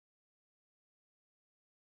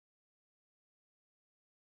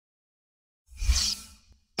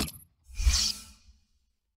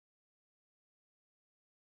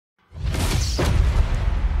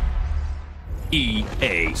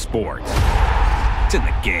EA Sports. It's in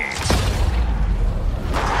the game.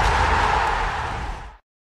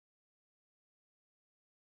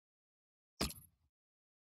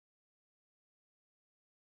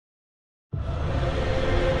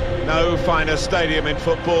 No finer stadium in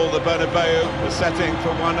football, the Bernabeu, the setting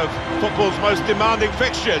for one of football's most demanding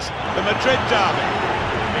fixtures, the Madrid derby.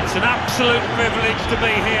 It's an absolute privilege to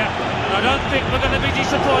be here, and I don't think we're going to be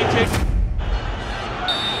disappointed.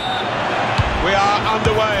 We are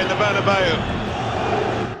underway in the Bernabeu.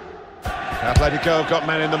 Atletico have got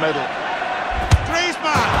men in the middle.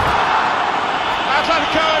 Griezmann!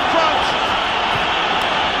 Atletico in front!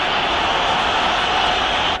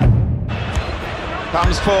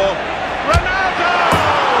 Comes for Ronaldo!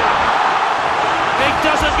 It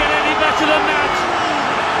doesn't get any better than that.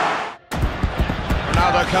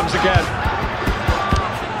 Ronaldo comes again.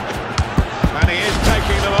 And he is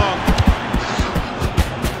taking them on.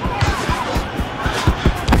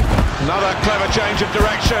 Another clever change of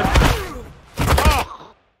direction.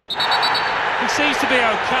 Oh! He seems to be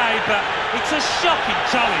okay, but it's a shocking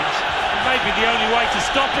challenge. And maybe the only way to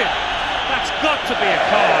stop him. That's got to be a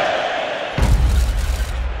card.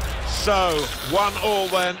 So, 1-1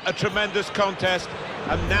 then, a tremendous contest,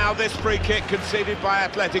 and now this free kick conceded by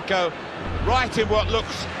Atletico, right in what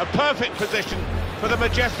looks a perfect position for the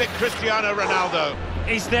majestic Cristiano Ronaldo.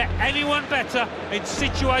 Is there anyone better in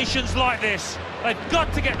situations like this? They've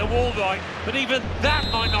got to get the wall right, but even that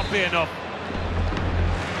might not be enough.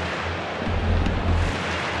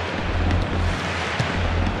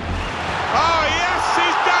 Oh yes,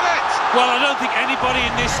 he's done it! Well, I don't think anybody in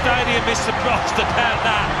this stadium is surprised about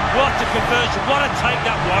that. What a conversion, what a take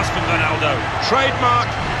that was from Ronaldo. Trademark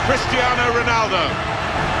Cristiano Ronaldo.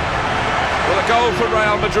 Well, a goal for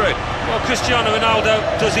Real Madrid. Well, Cristiano Ronaldo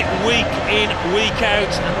does it week in, week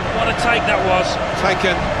out, and what a take that was.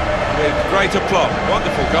 Taken with great aplomb.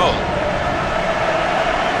 Wonderful goal.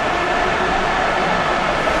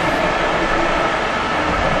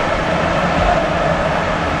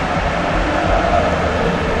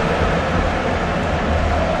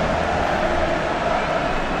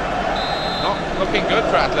 Looking good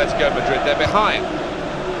for Atletico Madrid, they're behind.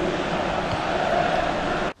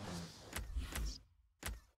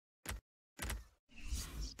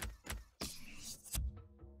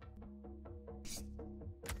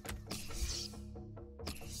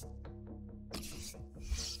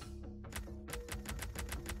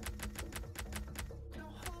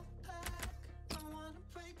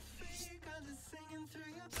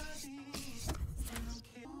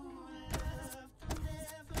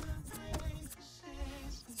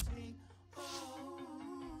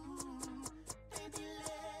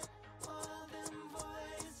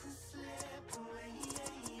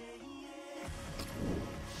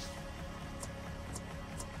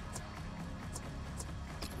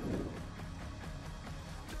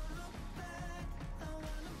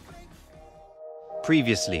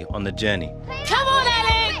 Previously on The Journey. Come on,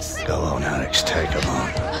 Alex! Go on, Alex, take him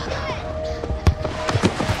on.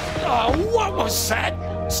 Oh, what was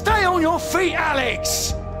that? Stay on your feet,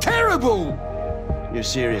 Alex! Terrible! You're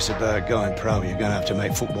serious about going pro, you're going to have to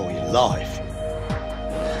make football your life.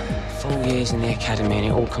 4 years in the academy and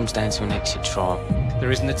it all comes down to an exit trial.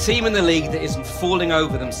 There isn't a team in the league that isn't falling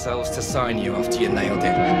over themselves to sign you after you nailed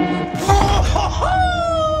it.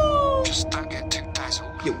 Just don't get too dazzled.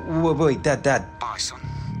 Yeah, wait, Dad. Bye, son.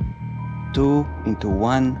 2 into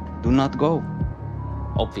 1, do not go.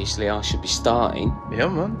 Obviously, I should be starting. Yeah,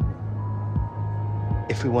 man.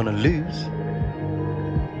 If we want to lose.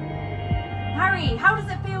 Harry, how does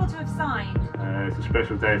it feel to have signed? It's a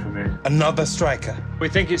special day for me. Another striker. We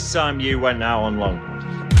think it's time you went now on loan.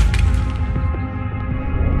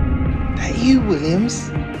 That you, Williams?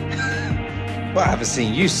 Well, I haven't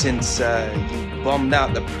seen you since you bombed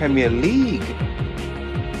out the Premier League.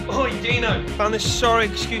 Oi, Dino! Found this sorry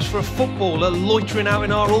excuse for a footballer loitering out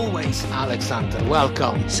in our hallways. Alexander,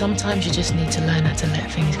 welcome. Sometimes you just need to learn how to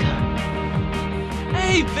let things go.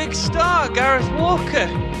 Hey, big star, Gareth Walker!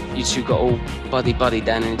 You two got all buddy-buddy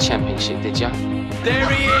down in the Championship, did ya? There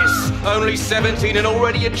he is! Only 17 and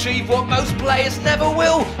already achieved what most players never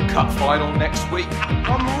will. Cup final next week.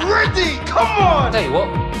 I'm ready! Come on! Tell you what,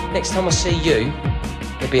 next time I see you,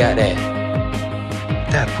 you'll be out there.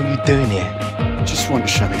 Dad, what are you doing here? Just want to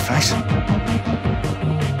show me face.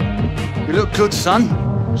 You look good,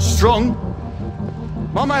 son. Strong.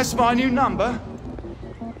 Mama has my new number.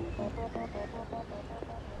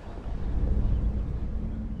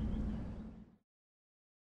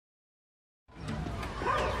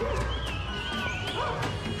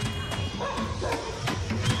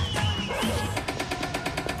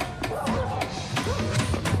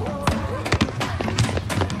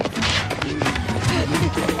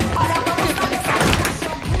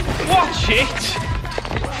 shit!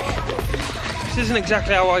 This isn't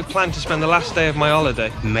exactly how I planned to spend the last day of my holiday.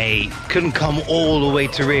 Mate, couldn't come all the way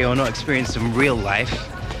to Rio and not experience some real life.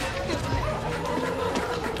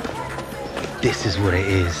 This is what it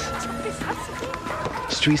is.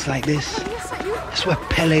 Streets like this, that's where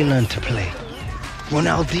Pele learned to play.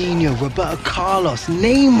 Ronaldinho, Roberto Carlos,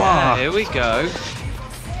 Neymar. Yeah, here we go.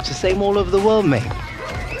 It's the same all over the world, mate.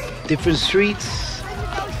 Different streets,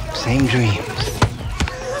 same dreams.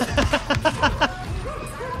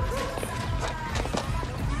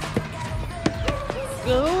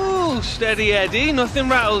 Oh, steady Eddie, nothing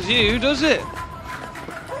rattles you, does it?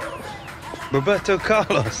 Roberto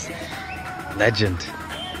Carlos, legend.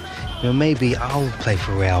 You know, maybe I'll play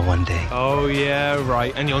for Real one day. Oh, yeah,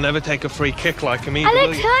 right. And you'll never take a free kick like him either,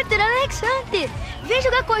 Alexander, vem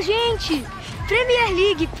jogar com a gente. Premier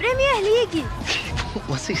League, Premier League.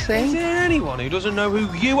 What's he saying? Is there anyone who doesn't know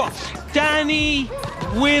who you are? Danny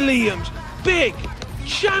Williams, big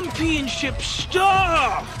championship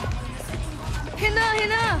star.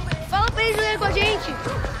 Renan, fala pra ele jogar com a gente.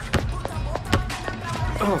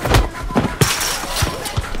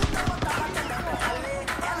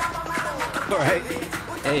 All right.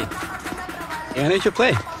 Hey, Anna should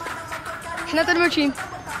play. Renan tá no meu time.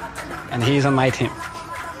 And he's on my team.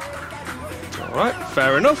 All right,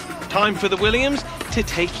 fair enough. Time for the Williams to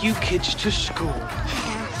take you kids to school.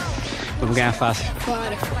 Vamos ganhar fácil.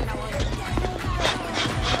 Bora.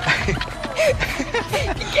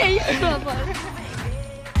 Que é isso, rapaz?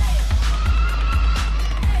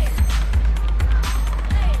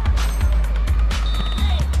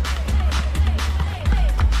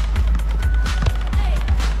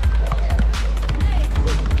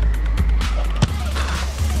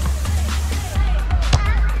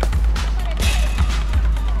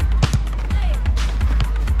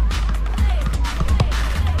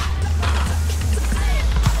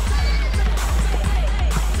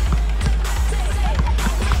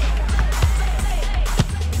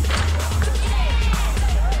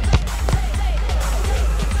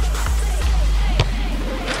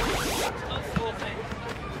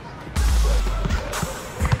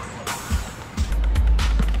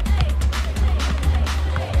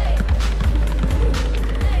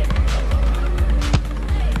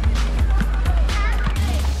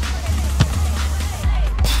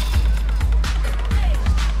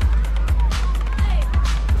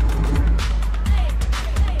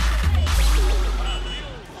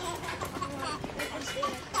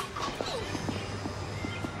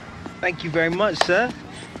 Thank you very much, sir.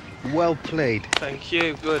 Well played. Thank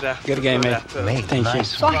you. Good effort. Good game, mate. Mate, Thank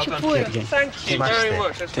nice you. one. Well done. Good game. Thank you Smashed very it.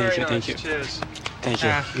 much. That's Thank very you, nice. thank you. Cheers. Thank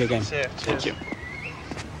you. Good game. Cheers. Thank you.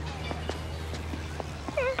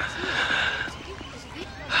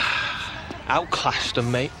 Outclassed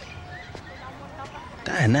him, mate.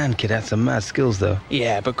 That Hernan kid had some mad skills, though.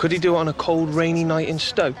 Yeah, but could he do it on a cold, rainy night in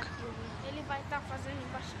Stoke?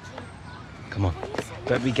 Come on.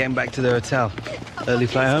 Better be getting back to the hotel. Early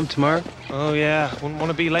flight home tomorrow? Oh, yeah. Wouldn't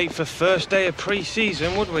want to be late for first day of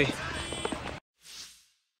pre-season, would we?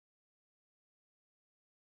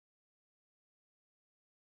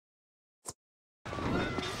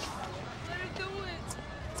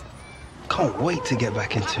 Can't wait to get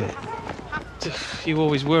back into it. You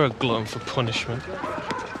always were a glutton for punishment.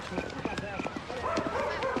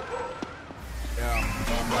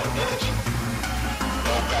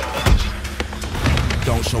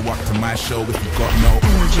 Don't show up to my show if you got no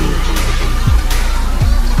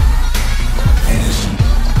energy.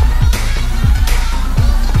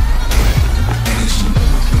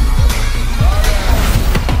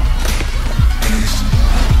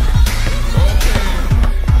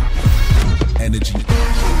 Energy.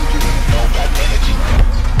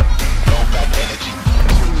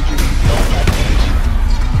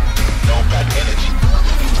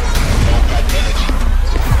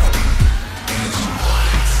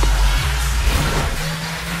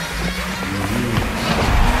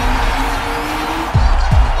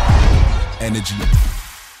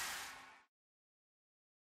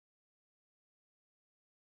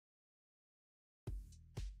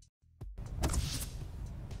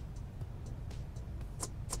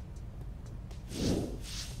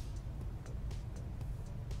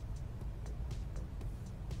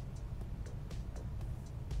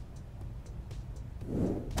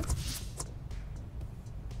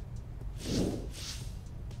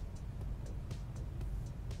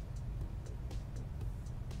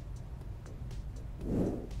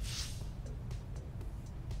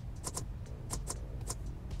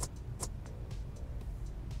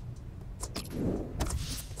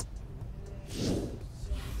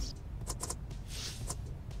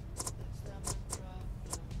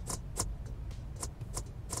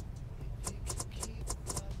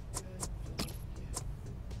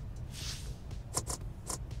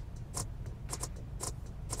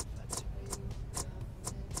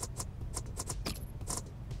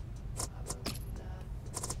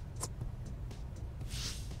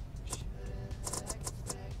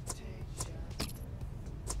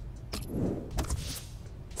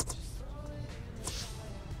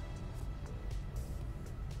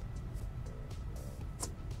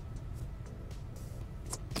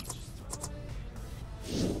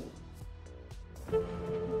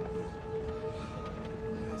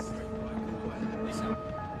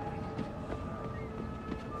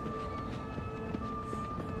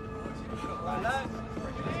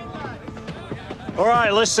 All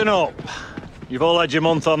right, listen up. You've all had your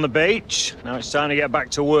month on the beach. Now it's time to get back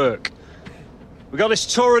to work. We've got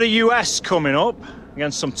this tour of the US coming up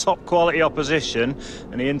against some top-quality opposition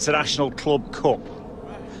in the International Club Cup.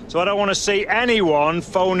 So I don't want to see anyone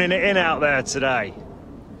phoning it in out there today.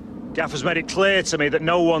 Gaffer's made it clear to me that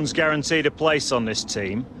no one's guaranteed a place on this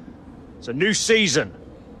team. It's a new season.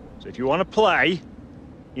 So if you want to play,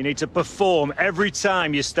 you need to perform every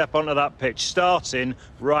time you step onto that pitch, starting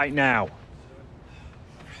right now.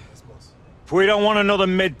 If we don't want another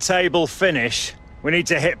mid-table finish, we need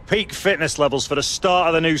to hit peak fitness levels for the start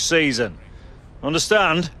of the new season.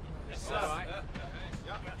 Understand?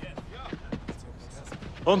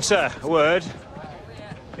 Hunter, a word.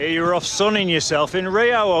 Here you were off sunning yourself in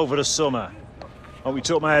Rio over the summer. Hope you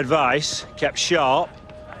took my advice, kept sharp,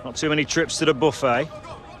 not too many trips to the buffet,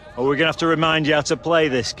 or we're going to have to remind you how to play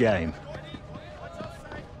this game.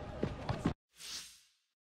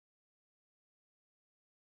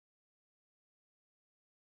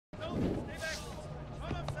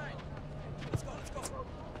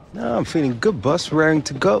 No, I'm feeling good, boss. Raring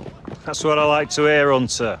to go. That's what I like to hear,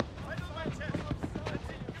 Hunter.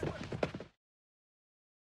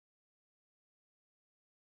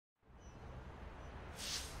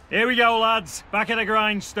 Here we go, lads. Back at the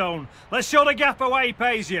grindstone. Let's show the gaffer why he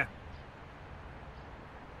pays you.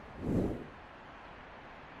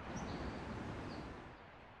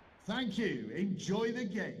 Thank you. Enjoy the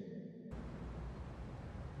game.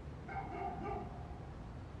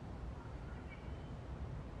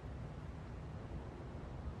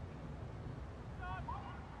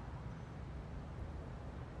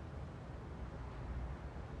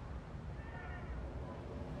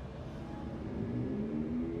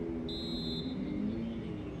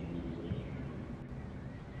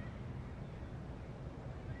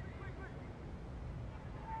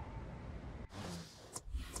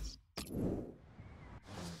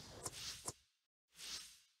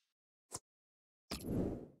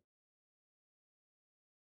 You